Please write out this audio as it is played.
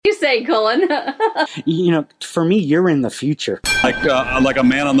say, Colin? For me, you're in the future. Like a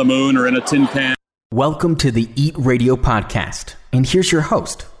man on the moon or in a tin can. Welcome to the Eat Radio Podcast. And here's your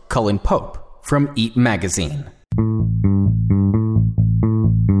host, Colin Pope from Eat Magazine.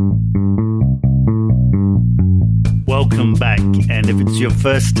 Welcome back, and if it's your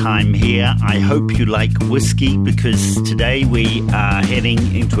first time here, I hope you like whiskey, because today we are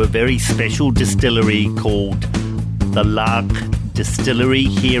heading into a very special distillery called the Lark Distillery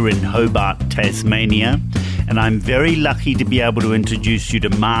here in Hobart, Tasmania. And I'm very lucky to be able to introduce you to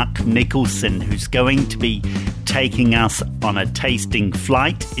Mark Nicholson, who's going to be taking us on a tasting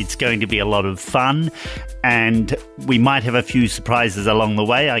flight. It's going to be a lot of fun, and we might have a few surprises along the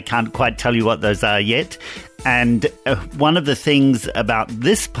way. I can't quite tell you what those are yet. And one of the things about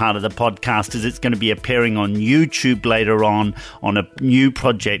this part of the podcast is it's going to be appearing on YouTube later on a new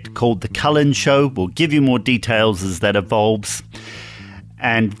project called The Cullen Show. We'll give you more details as that evolves.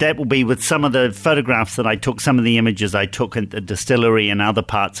 And that will be with some of the photographs that I took, some of the images I took at the distillery and other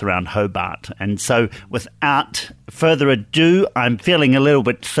parts around Hobart. And so without further ado, I'm feeling a little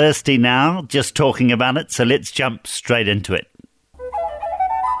bit thirsty now just talking about it. So let's jump straight into it.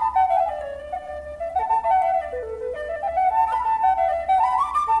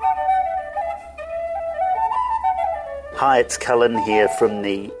 Hi, it's Cullen here from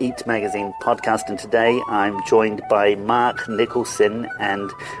the Eat Magazine podcast, and today I'm joined by Mark Nicholson,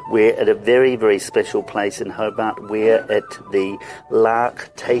 and we're at a very, very special place in Hobart. We're at the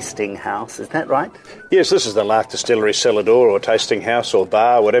Lark Tasting House. Is that right? Yes, this is the Lark Distillery cellar door or tasting house or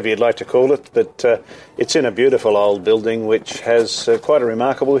bar, whatever you'd like to call it, but it's in a beautiful old building which has quite a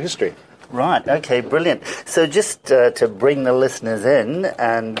remarkable history. Right, okay, brilliant. So just to bring the listeners in,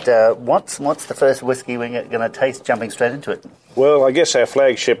 and what's the first whiskey we're going to taste, jumping straight into it? Well, I guess our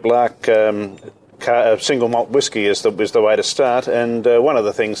flagship Lark single malt whiskey is the way to start, and one of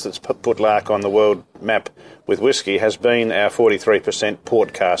the things that's put Lark on the world map with whiskey has been our 43%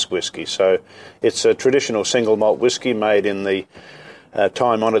 port cask whiskey. So it's a traditional single malt whiskey made in the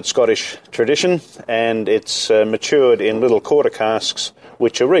time-honoured Scottish tradition, and it's matured in little quarter casks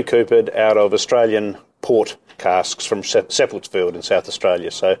which are recoopered out of Australian port casks from Seppeltsfield in South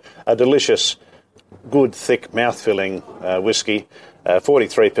Australia. So a delicious, good, thick, mouth-filling whiskey,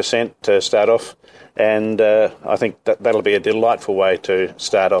 43% to start off, and I think that'll be a delightful way to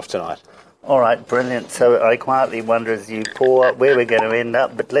start off tonight. All right, brilliant. So I quietly wonder as you pour where we're going to end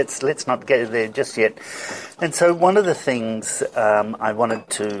up, but let's not get there just yet. And so one of the things I wanted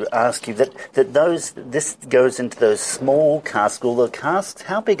to ask you this goes into those small casks, or the casks.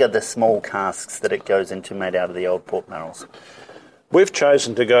 How big are the small casks that it goes into, made out of the old port barrels? We've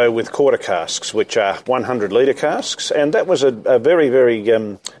chosen to go with quarter casks, which are 100-litre casks, and that was a very,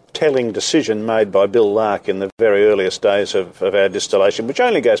 very telling decision made by Bill Lark in the very earliest days of our distillation, which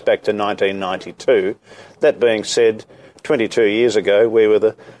only goes back to 1992. That being said, 22 years ago, we were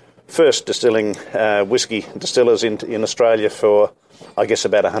the first distilling whisky distillers in Australia for, I guess,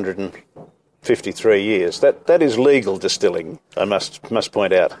 about 153 years. That is legal distilling, I must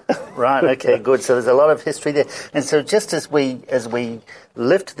point out. Right, okay, good. So there's a lot of history there. And so just as we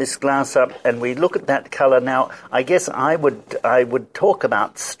lift this glass up and we look at that colour now, I guess I would talk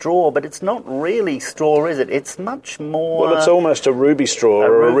about straw, but it's not really straw, is it? It's much more... Well, it's almost a ruby straw,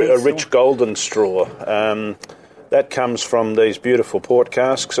 a rich golden straw. That comes from these beautiful port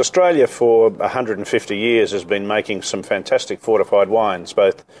casks. Australia for 150 years has been making some fantastic fortified wines,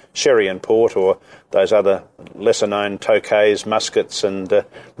 both sherry and port, or those other lesser-known Tokays, Muscats and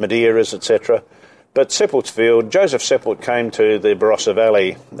Madeiras, etc. But Seppeltsfield, Joseph Seppelt came to the Barossa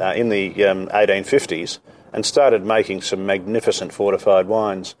Valley in the 1850s and started making some magnificent fortified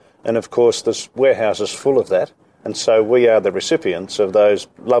wines. And of course there's warehouses full of that, and so we are the recipients of those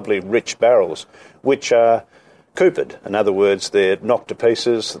lovely rich barrels, which are coopered. In other words, they're knocked to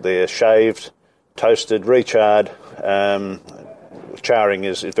pieces, they're shaved, toasted, recharred. Charring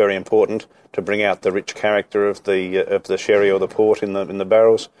is very important to bring out the rich character of the sherry or the port in the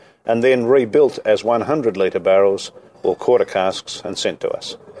barrels, and then rebuilt as 100-litre barrels or quarter casks and sent to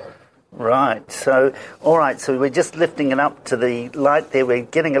us. Right. So, all right. So we're just lifting it up to the light there. We're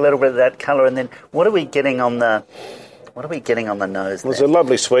getting a little bit of that colour, and then what are we getting on the nose? There's a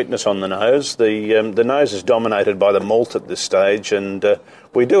lovely sweetness on the nose. The nose is dominated by the malt at this stage, and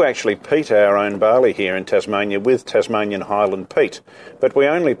we do actually peat our own barley here in Tasmania with Tasmanian Highland peat, but we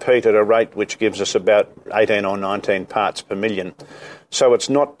only peat at a rate which gives us about 18 or 19 parts per million. So it's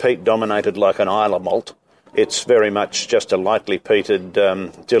not peat dominated like an Islay malt. It's very much just a lightly peated,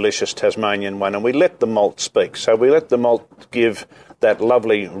 delicious Tasmanian one, and we let the malt speak. So we let the malt give that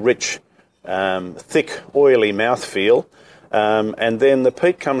lovely, rich, thick, oily mouthfeel, And then the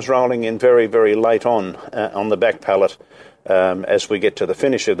peat comes rolling in very, very late on the back palate as we get to the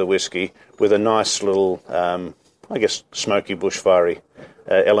finish of the whisky with a nice little, smoky bushfirey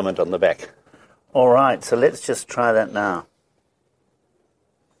element on the back. All right, so let's just try that now.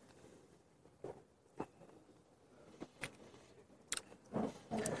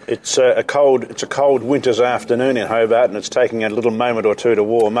 It's a cold winter's afternoon in Hobart, and it's taking a little moment or two to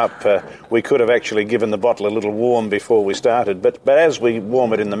warm up. We could have actually given the bottle a little warm before we started, but as we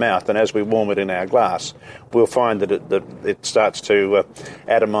warm it in the mouth and as we warm it in our glass, we'll find that it starts to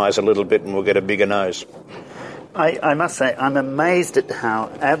atomise a little bit, and we'll get a bigger nose. I must say, I'm amazed at how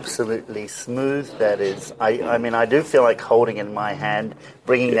absolutely smooth that is. I mean, I do feel like holding it in my hand,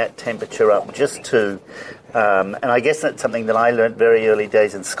 bringing that temperature up just to... and I guess that's something that I learnt very early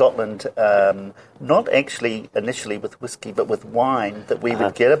days in Scotland, not actually initially with whiskey, but with wine, that we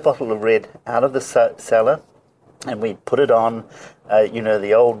would get a bottle of red out of the cellar and we'd put it on,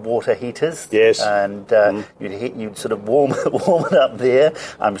 the old water heaters. Yes. And you'd sort of warm it up there.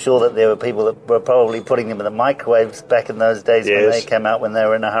 I'm sure that there were people that were probably putting them in the microwaves back in those days when they came out when they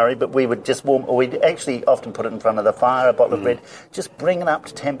were in a hurry. But we would just we'd actually often put it in front of the fire, a bottle of red, just bring it up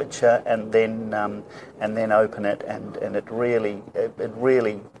to temperature and then open it, and it really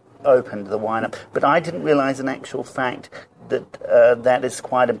opened the wine up. But I didn't realise in actual fact that that is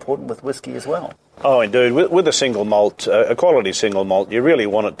quite important with whiskey as well. Oh, indeed. With a single malt, a quality single malt, you really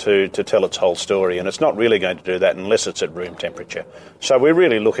want it to tell its whole story, and it's not really going to do that unless it's at room temperature. So we're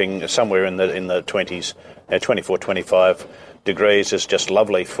really looking somewhere in the 20s, 24, 25 degrees is just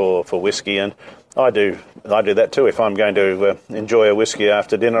lovely for whiskey, and I do that too. If I'm going to enjoy a whiskey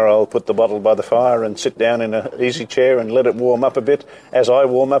after dinner, I'll put the bottle by the fire and sit down in an easy chair and let it warm up a bit as I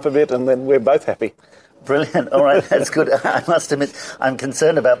warm up a bit, and then we're both happy. Brilliant. All right, that's good. I must admit, I'm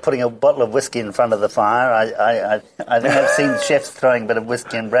concerned about putting a bottle of whiskey in front of the fire. I think I've seen chefs throwing a bit of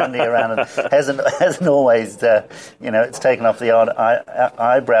whiskey and brandy around, and hasn't always, it's taken off the odd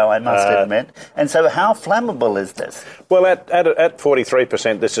eyebrow, I must admit. And so how flammable is this? Well, at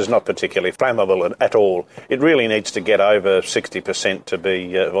 43%, this is not particularly flammable at all. It really needs to get over 60% to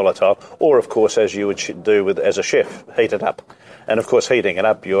be volatile, or, of course, as you would do as a chef, heat it up. And, of course, heating it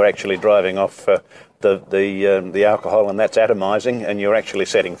up, you're actually driving off the alcohol, and that's atomising, and you're actually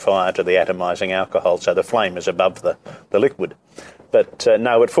setting fire to the atomising alcohol, so the flame is above the liquid. But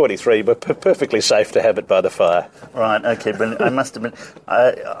no, at 43, but perfectly safe to have it by the fire. Right, okay, brilliant. I must admit,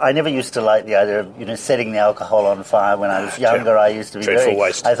 I never used to like the idea of setting the alcohol on fire when I was younger. I used to be dreadful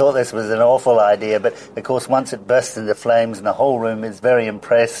waste. I thought this was an awful idea, but of course once it bursts into flames and the whole room is very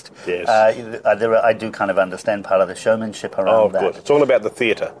impressed, yes. I do kind of understand part of the showmanship around that. Of course, it's all about the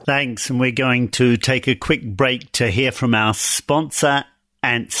theatre. Thanks, and we're going to take a quick break to hear from our sponsor,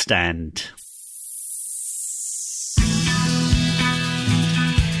 Ant Stand.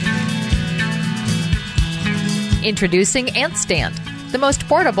 Introducing Ant Stand, the most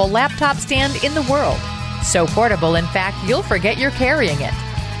portable laptop stand in the world. So portable, in fact, you'll forget you're carrying it.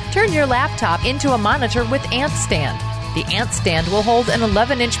 Turn your laptop into a monitor with Ant Stand. The Ant Stand will hold an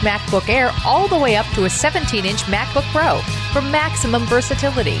 11-inch MacBook Air all the way up to a 17-inch MacBook Pro for maximum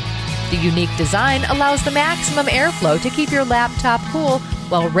versatility. The unique design allows the maximum airflow to keep your laptop cool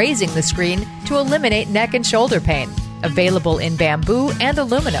while raising the screen to eliminate neck and shoulder pain. Available in bamboo and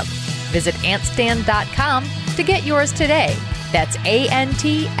aluminum. Visit antstand.com to get yours today. That's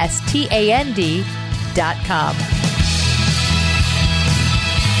ANTSTAND.com.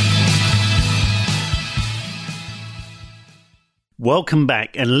 Welcome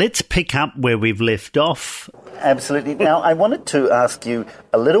back, and let's pick up where we've left off. Absolutely. Now, I wanted to ask you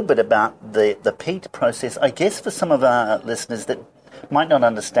a little bit about the peat process. I guess for some of our listeners that might not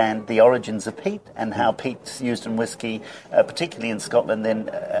understand the origins of peat and how peat's used in whiskey, particularly in Scotland, then,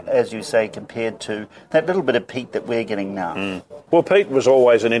 as you say, compared to that little bit of peat that we're getting now. Mm. Well, peat was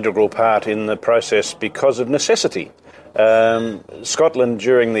always an integral part in the process because of necessity. Scotland,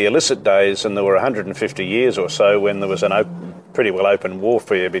 during the illicit days, and there were 150 years or so when there was pretty well open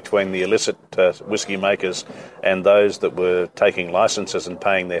warfare between the illicit whisky makers and those that were taking licences and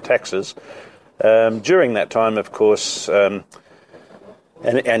paying their taxes. During that time, of course, and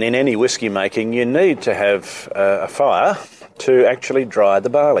in any whisky making, you need to have a fire to actually dry the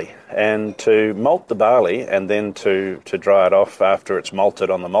barley and to malt the barley, and then to dry it off after it's malted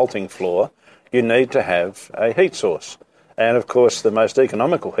on the malting floor. You need to have a heat source. And, of course, the most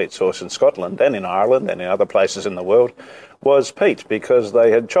economical heat source in Scotland and in Ireland and in other places in the world was peat, because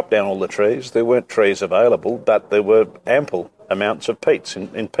they had chopped down all the trees. There weren't trees available, but there were ample amounts of peats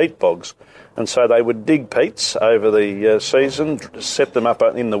in peat bogs. And so they would dig peats over the season, set them up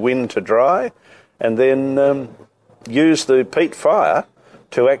in the wind to dry, and then use the peat fire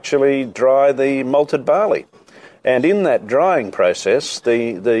to actually dry the malted barley. And in that drying process,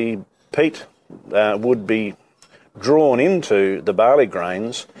 the peat would be drawn into the barley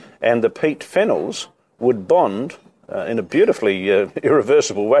grains, and the peat phenols would bond in a beautifully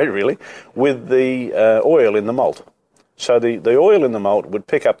irreversible way, really, with the oil in the malt. So the oil in the malt would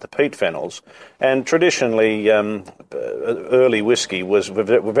pick up the peat phenols, and traditionally early whisky were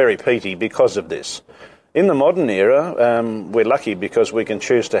very peaty because of this. In the modern era, we're lucky because we can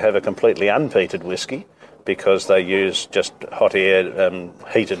choose to have a completely unpeated whisky, because they use just hot air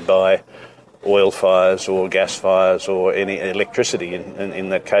heated by oil fires or gas fires or any electricity in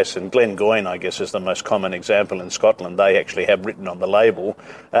that case. And Glengoyne, I guess, is the most common example in Scotland. They actually have written on the label,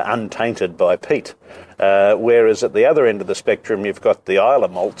 untainted by peat. Whereas at the other end of the spectrum, you've got the Islay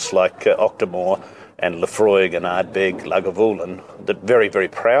malts like Octomore and Lefroy and Ardbeg, Lagavulin, that very, very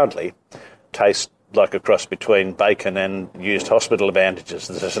proudly taste like a cross between bacon and used hospital advantages.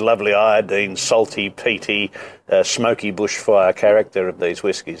 There's a lovely iodine, salty, peaty, smoky bushfire character of these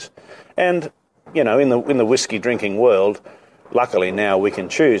whiskies. And, you know, in the whiskey drinking world, luckily now we can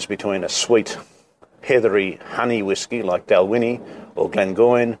choose between a sweet, heathery honey whiskey like Dalwhinnie or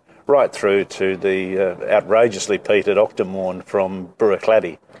Glengoyne, right through to the outrageously peated Octomore from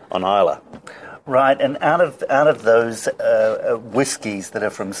Burracladdy on Islay. Right, and out of those whiskies that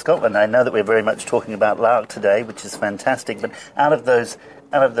are from Scotland, I know that we're very much talking about Lark today, which is fantastic. But out of those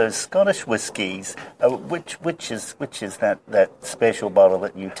Scottish whiskies, which is that special bottle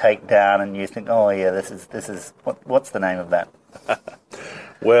that you take down and you think, oh yeah, this is what's the name of that?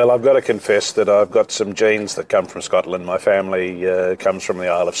 Well, I've got to confess that I've got some genes that come from Scotland. My family comes from the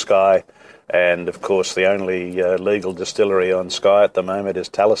Isle of Skye, and of course the only legal distillery on Skye at the moment is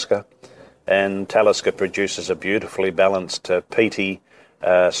Talisker. And Talisker produces a beautifully balanced, peaty,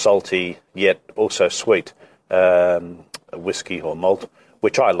 salty, yet also sweet whiskey or malt,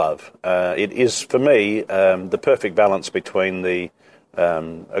 which I love. It is, for me, the perfect balance between the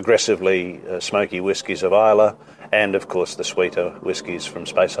aggressively smoky whiskies of Islay and, of course, the sweeter whiskies from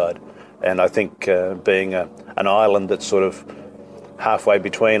Speyside. And I think being an island that's sort of halfway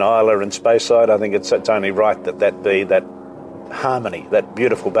between Islay and Speyside, I think it's only right that be that harmony, that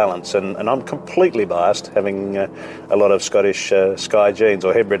beautiful balance, and I'm completely biased, having a lot of Scottish Skye genes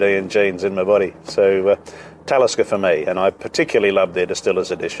or Hebridean genes in my body. So Talisker for me, and I particularly love their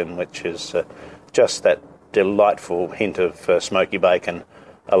Distiller's Edition, which is just that delightful hint of smoky bacon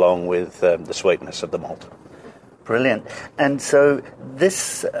along with the sweetness of the malt. Brilliant. And so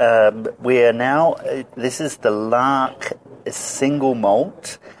this, this is the Lark single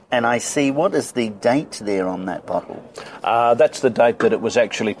malt. And I see, what is the date there on that bottle? That's the date that it was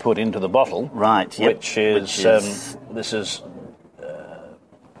actually put into the bottle. Right, yep. Which is this is...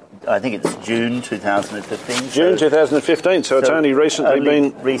 I think it's June 2015. June 2015, so it's only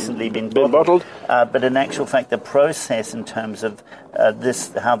recently been bottled. But in actual fact, the process in terms of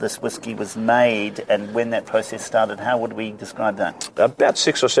how this whiskey was made and when that process started, how would we describe that? About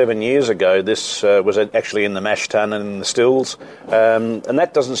 6 or 7 years ago, this was actually in the mash tun and in the stills. And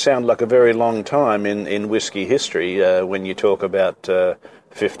that doesn't sound like a very long time in whiskey history when you talk about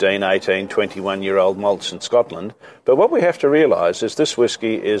 15, 18, 21-year-old malts in Scotland. But what we have to realise is this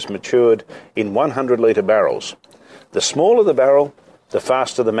whiskey is matured in 100-litre barrels. The smaller the barrel, the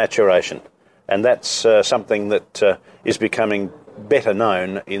faster the maturation. And that's something that is becoming better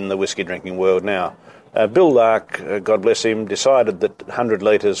known in the whiskey drinking world now. Bill Lark, God bless him, decided that 100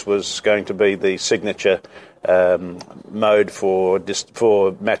 litres was going to be the signature mode for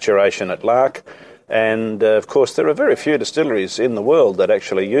maturation at Lark. And, of course, there are very few distilleries in the world that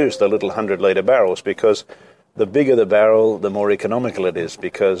actually use the little 100-litre barrels, because the bigger the barrel, the more economical it is,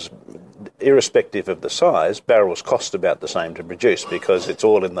 because irrespective of the size, barrels cost about the same to produce, because it's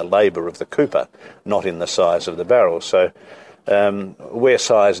all in the labour of the cooper, not in the size of the barrel. So where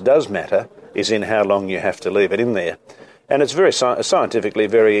size does matter is in how long you have to leave it in there. And it's very scientifically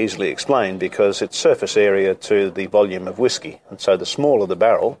very easily explained, because it's surface area to the volume of whiskey. And so the smaller the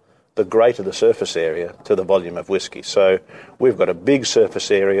barrel, the greater the surface area to the volume of whiskey. So we've got a big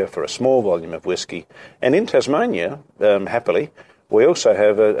surface area for a small volume of whiskey. And in Tasmania, happily, we also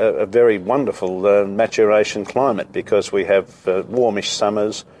have a very wonderful maturation climate, because we have warmish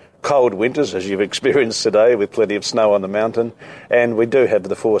summers, cold winters, as you've experienced today, with plenty of snow on the mountain. And we do have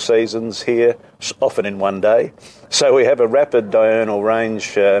the 4 seasons here, often in one day. So we have a rapid diurnal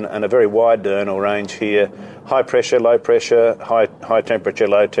range and a very wide diurnal range here. High pressure, low pressure, high temperature,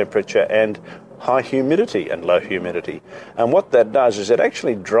 low temperature, and high humidity and low humidity. And what that does is it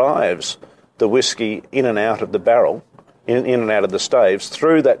actually drives the whiskey in and out of the barrel, in and out of the staves,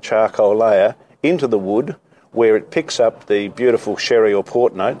 through that charcoal layer, into the wood, where it picks up the beautiful sherry or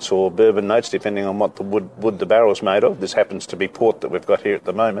port notes or bourbon notes, depending on what the wood the barrel's made of. This happens to be port that we've got here at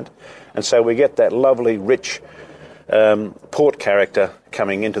the moment. And so we get that lovely, rich port character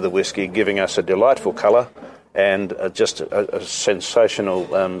coming into the whisky, giving us a delightful colour and just a sensational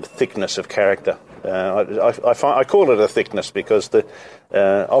thickness of character. I call it a thickness because the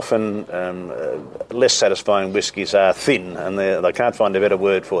often less satisfying whiskies are thin, and they can't find a better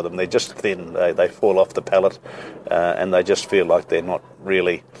word for them. They're just thin. They fall off the palate, and they just feel like they're not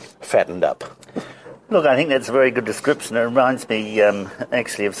really fattened up. Look, I think that's a very good description. It reminds me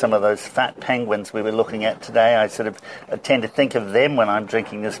actually of some of those fat penguins we were looking at today. I tend to think of them when I'm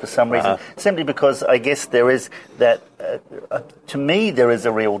drinking this for some reason, simply because I guess there is that, to me, there is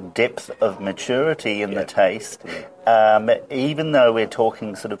a real depth of maturity in the taste, even though we're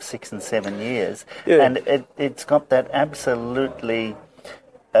talking sort of 6 and 7 years. Yeah. And it's got that absolutely...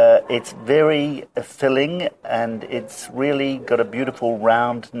 it's very filling, and it's really got a beautiful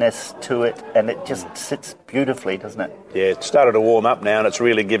roundness to it, and it just sits beautifully, doesn't it? Yeah, it's started to warm up now, and it's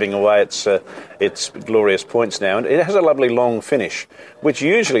really giving away its glorious points now. And it has a lovely long finish, which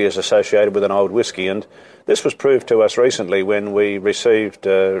usually is associated with an old whisky. And this was proved to us recently when we received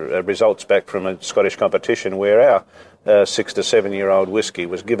results back from a Scottish competition where our 6 to 7 year old whisky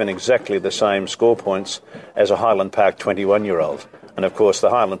was given exactly the same score points as a Highland Park 21-year-old. And of course, the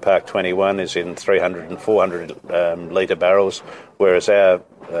Highland Park 21 is in 300 and 400 litre barrels, whereas our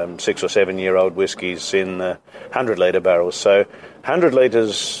 6 or 7 year old whiskies in 100 litre barrels. So 100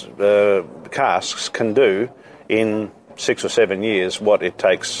 litres casks can do in 6 or 7 years what it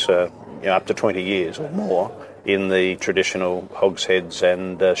takes up to 20 years or more in the traditional hogsheads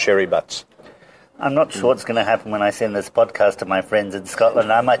and sherry butts. I'm not sure what's going to happen when I send this podcast to my friends in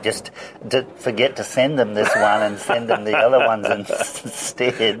Scotland. I might just forget to send them this one and send them the other ones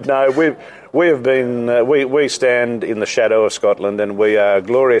instead. No, we stand in the shadow of Scotland, and we are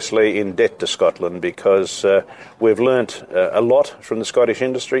gloriously in debt to Scotland because we've learnt a lot from the Scottish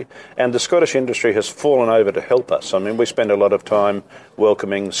industry, and the Scottish industry has fallen over to help us. I mean, we spend a lot of time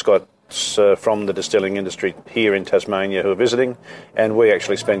welcoming Scots from the distilling industry here in Tasmania who are visiting, and we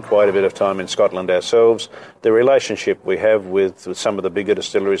actually spend quite a bit of time in Scotland ourselves. The relationship we have with some of the bigger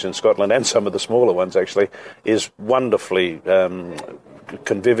distilleries in Scotland, and some of the smaller ones actually, is wonderfully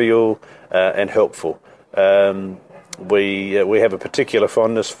convivial and helpful. We have a particular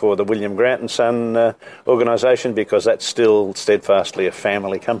fondness for the William Grant and Son organisation because that's still steadfastly a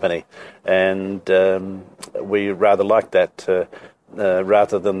family company, and we rather like that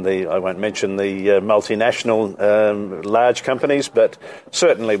rather than I won't mention the multinational large companies, but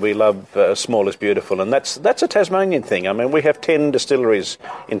certainly we love small is beautiful, and that's a Tasmanian thing. I mean, we have 10 distilleries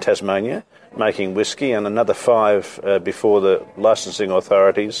in Tasmania making whisky, and another 5 before the licensing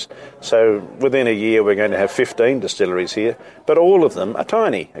authorities. So within a year we're going to have 15 distilleries here, but all of them are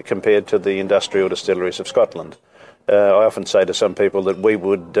tiny compared to the industrial distilleries of Scotland. I often say to some people that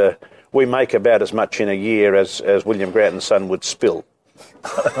we make about as much in a year as William Grant and Son would spill.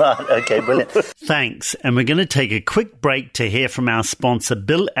 Right, okay, brilliant. Thanks, and we're going to take a quick break to hear from our sponsor,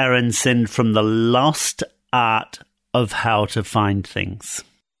 Bill Aronson, from The Lost Art of How to Find Things.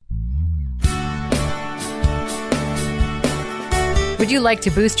 Would you like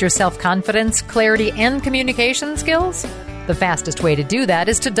to boost your self-confidence, clarity, and communication skills? The fastest way to do that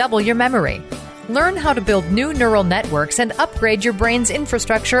is to double your memory. Learn how to build new neural networks and upgrade your brain's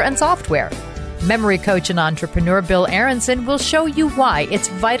infrastructure and software. Memory coach and entrepreneur Bill Aronson will show you why it's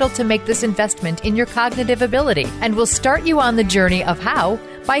vital to make this investment in your cognitive ability, and will start you on the journey of how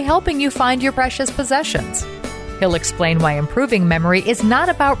by helping you find your precious possessions. He'll explain why improving memory is not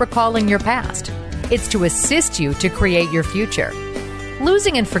about recalling your past. It's to assist you to create your future.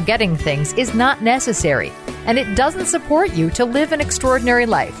 Losing and forgetting things is not necessary, and it doesn't support you to live an extraordinary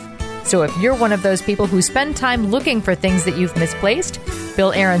life. So if you're one of those people who spend time looking for things that you've misplaced,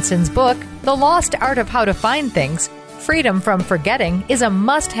 Bill Aronson's book, The Lost Art of How to Find Things, Freedom from Forgetting, is a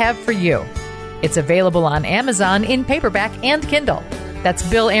must-have for you. It's available on Amazon in paperback and Kindle. That's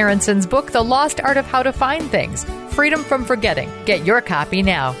Bill Aronson's book, The Lost Art of How to Find Things, Freedom from Forgetting. Get your copy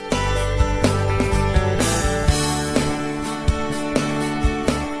now.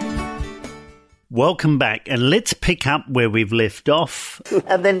 Welcome back, and let's pick up where we've left off.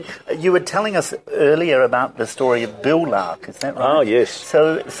 And then you were telling us earlier about the story of Bill Lark, is that right? Oh, yes.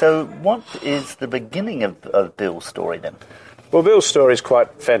 So what is the beginning of Bill's story then? Well, Bill's story is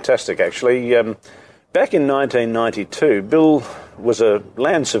quite fantastic, actually. Back in 1992, Bill was a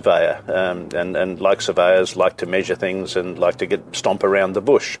land surveyor, and like surveyors, liked to measure things and liked to stomp around the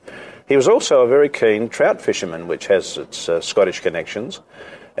bush. He was also a very keen trout fisherman, which has its Scottish connections.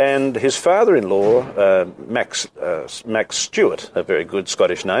 And his father-in-law, Max Stewart, a very good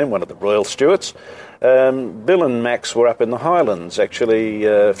Scottish name, one of the Royal Stewarts, Bill and Max were up in the Highlands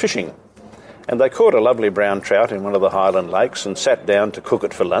actually fishing. And they caught a lovely brown trout in one of the Highland lakes and sat down to cook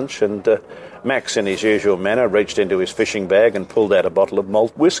it for lunch. And Max, in his usual manner, reached into his fishing bag and pulled out a bottle of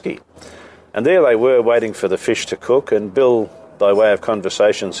malt whisky. And there they were waiting for the fish to cook. And Bill, by way of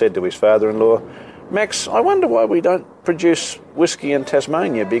conversation, said to his father-in-law, "Max, I wonder why we don't produce whisky in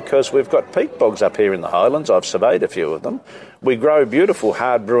Tasmania, because we've got peat bogs up here in the Highlands. I've surveyed a few of them. We grow beautiful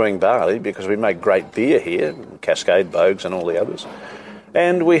hard-brewing barley because we make great beer here, Cascade Bogues and all the others.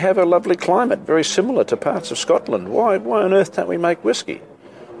 And we have a lovely climate, very similar to parts of Scotland. Why on earth don't we make whisky?"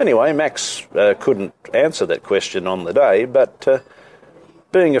 Anyway, Max couldn't answer that question on the day, but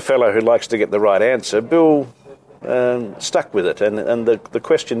being a fellow who likes to get the right answer, Bill stuck with it, and the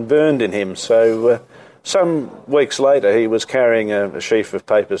question burned in him. So some weeks later, he was carrying a sheaf of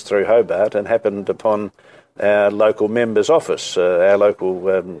papers through Hobart and happened upon our local member's office, our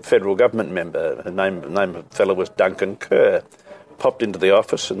local federal government member. The name of the fellow was Duncan Kerr. Popped into the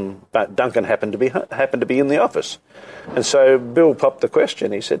office, and Duncan happened to be in the office. And so Bill popped the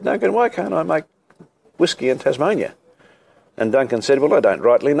question. He said, "Duncan, why can't I make whisky in Tasmania?" And Duncan said, "Well, I don't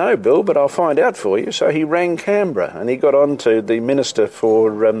rightly know, Bill, but I'll find out for you." So he rang Canberra, and he got on to the Minister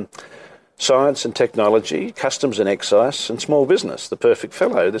for Science and Technology, Customs and Excise and Small Business, the perfect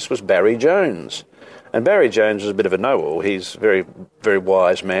fellow. This was Barry Jones. And Barry Jones was a bit of a know-all. He's a very, very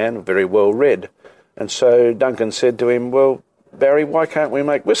wise man, very well-read. And so Duncan said to him, "Well, Barry, why can't we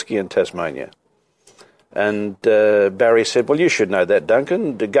make whisky in Tasmania?" And Barry said, "Well, you should know that,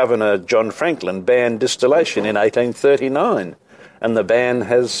 Duncan. The Governor John Franklin banned distillation in 1839, and the ban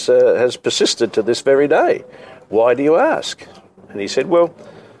has persisted to this very day. Why do you ask?" And he said, "Well,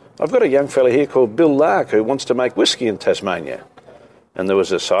 I've got a young fella here called Bill Lark who wants to make whisky in Tasmania." And there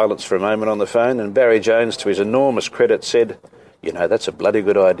was a silence for a moment on the phone, and Barry Jones, to his enormous credit, said, "You know, that's a bloody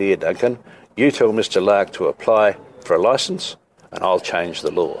good idea, Duncan. You tell Mr. Lark to apply for a licence, and I'll change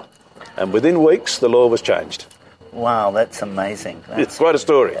the law." And within weeks, the law was changed. Wow, that's amazing. It's quite a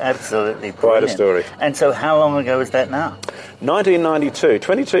story. Absolutely brilliant. Quite a story. And so how long ago was that now? 1992,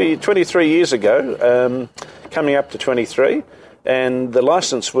 23 years ago, coming up to 23, and the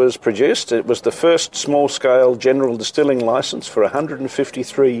licence was produced. It was the first small-scale general distilling licence for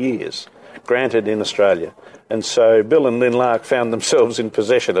 153 years, granted in Australia. And so Bill and Lynn Lark found themselves in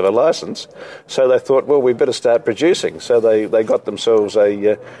possession of a licence, so they thought, well, we better start producing. So they got themselves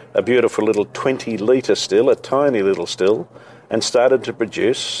a beautiful little 20-litre still, a tiny little still, and started to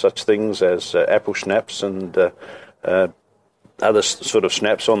produce such things as apple schnapps and other sort of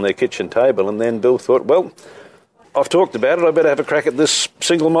schnapps on their kitchen table. And then Bill thought, well, I've talked about it, I better have a crack at this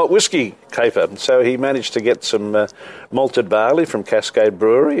single malt whisky caper. So he managed to get some malted barley from Cascade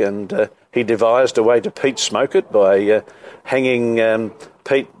Brewery, and he devised a way to peat smoke it by hanging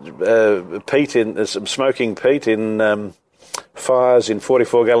smoking peat in fires in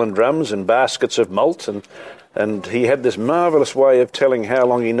 44-gallon drums and baskets of malt, and he had this marvellous way of telling how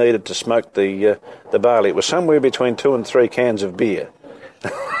long he needed to smoke the barley. It was somewhere between 2 and 3 cans of beer.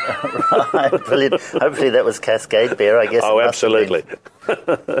 Right, brilliant. Hopefully that was Cascade beer, I guess. Oh, absolutely.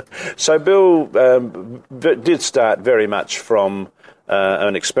 So Bill did start very much from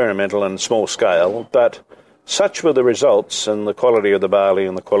an experimental and small scale, but such were the results and the quality of the barley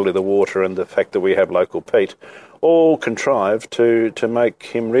and the quality of the water and the fact that we have local peat, all contrived to make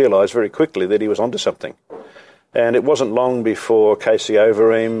him realise very quickly that he was onto something. And it wasn't long before Casey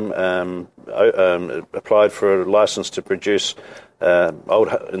Overeem applied for a licence to produce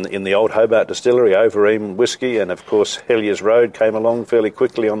in the old Hobart distillery, Overeem whisky, and of course Hellier's Road came along fairly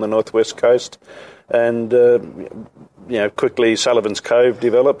quickly on the northwest coast, and quickly Sullivan's Cove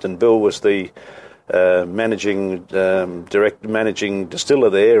developed, and Bill was the managing distiller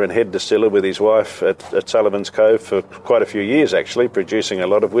there and head distiller with his wife at Sullivan's Cove for quite a few years actually, producing a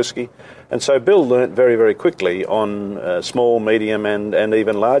lot of whisky. And so Bill learnt very, very quickly on small, medium and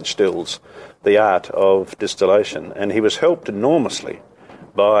even large stills the art of distillation, and he was helped enormously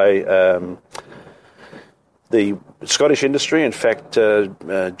by the Scottish industry. In fact,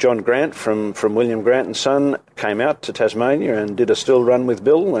 John Grant from William Grant and Son came out to Tasmania and did a still run with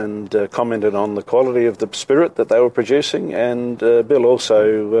Bill and commented on the quality of the spirit that they were producing. And Bill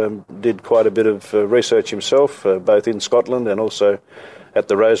also did quite a bit of research himself, both in Scotland and also at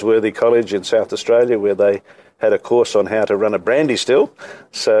the Roseworthy College in South Australia, where they had a course on how to run a brandy still.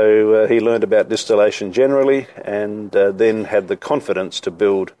 So he learned about distillation generally, and then had the confidence to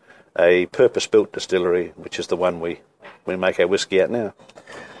build a purpose-built distillery, which is the one we make our whisky at now.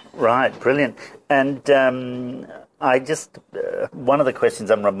 Right, brilliant. And I just, one of the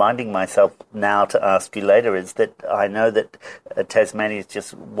questions I'm reminding myself now to ask you later is that I know that Tasmania's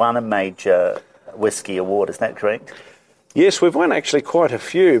just won a major whisky award. Is that correct? Yes, we've won actually quite a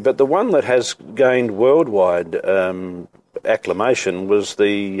few, but the one that has gained worldwide acclamation was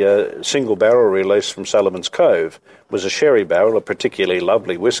the single barrel release from Sullivan's Cove. It was a sherry barrel, a particularly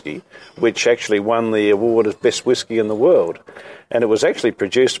lovely whisky, which actually won the award of best whisky in the world. And it was actually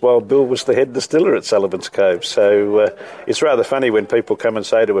produced while Bill was the head distiller at Sullivan's Cove. So it's rather funny when people come and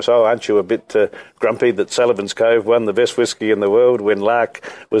say to us, "Oh, aren't you a bit grumpy that Sullivan's Cove won the best whisky in the world when Lark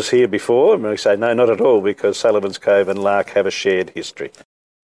was here before?" And we say, no, not at all, because Sullivan's Cove and Lark have a shared history.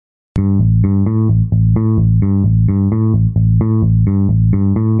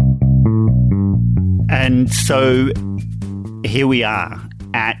 And so here we are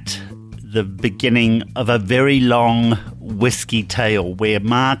at the beginning of a very long whisky tale where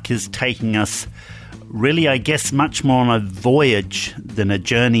Mark is taking us really, I guess, much more on a voyage than a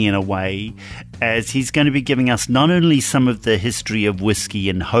journey in a way, as he's going to be giving us not only some of the history of whisky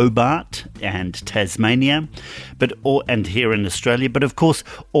in Hobart and Tasmania, and here in Australia, but of course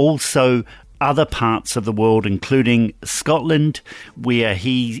also other parts of the world, including Scotland, where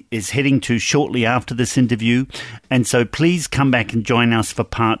he is heading to shortly after this interview. And so please come back and join us for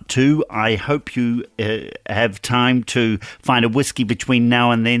part 2. I hope you have time to find a whiskey between now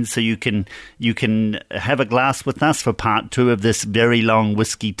and then so you can have a glass with us for part 2 of this very long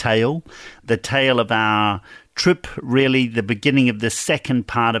whiskey tale, the tale of our trip, really the beginning of the second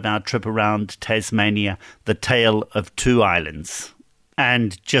part of our trip around Tasmania, the tale of 2 islands.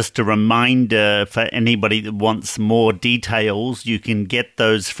 And just a reminder for anybody that wants more details, you can get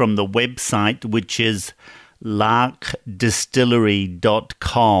those from the website, which is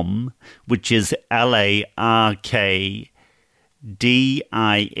larkdistillery.com, which is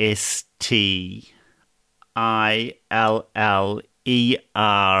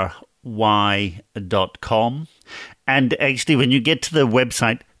And actually, when you get to the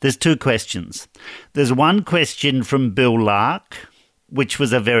website, there's 2 questions. There's one question from Bill Lark, which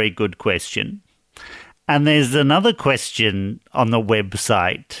was a very good question. And there's another question on the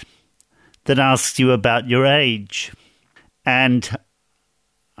website that asks you about your age. And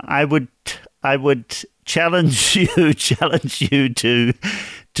I would challenge you to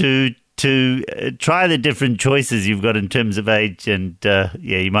try the different choices you've got in terms of age, and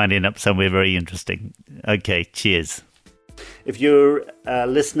you might end up somewhere very interesting. Okay, cheers. If you're a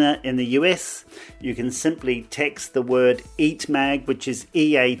listener in the US, you can simply text the word EATMAG, which is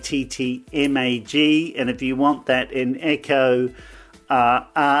EATTMAG. And if you want that in Echo,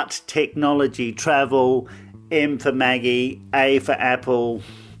 art, technology, travel, M for Maggie, A for Apple,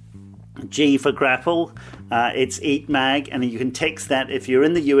 G for Grapple, it's EATMAG. And you can text that if you're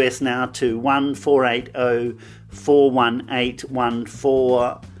in the US now to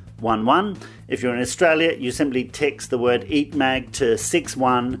 1480-418-1411. If you're in Australia, you simply text the word EATMAG to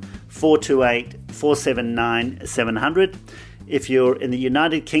 61428-479-700. If you're in the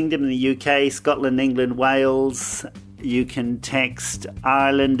United Kingdom, in the UK, Scotland, England, Wales, you can text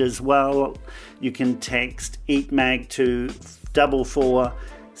Ireland as well. You can text EATMAG to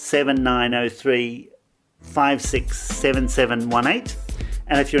 447903-567718.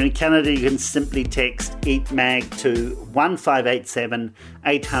 And if you're in Canada, you can simply text EATMAG to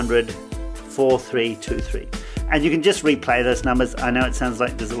 1587-800-4323. And you can just replay those numbers. I know it sounds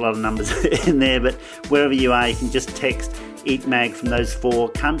like there's a lot of numbers in there, but wherever you are, you can just text EATMAG from those 4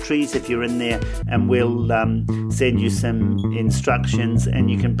 countries if you're in there, and we'll send you some instructions,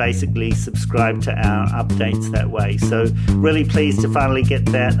 and you can basically subscribe to our updates that way. So really pleased to finally get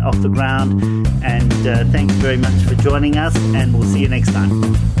that off the ground, and thank you very much for joining us, and we'll see you next time.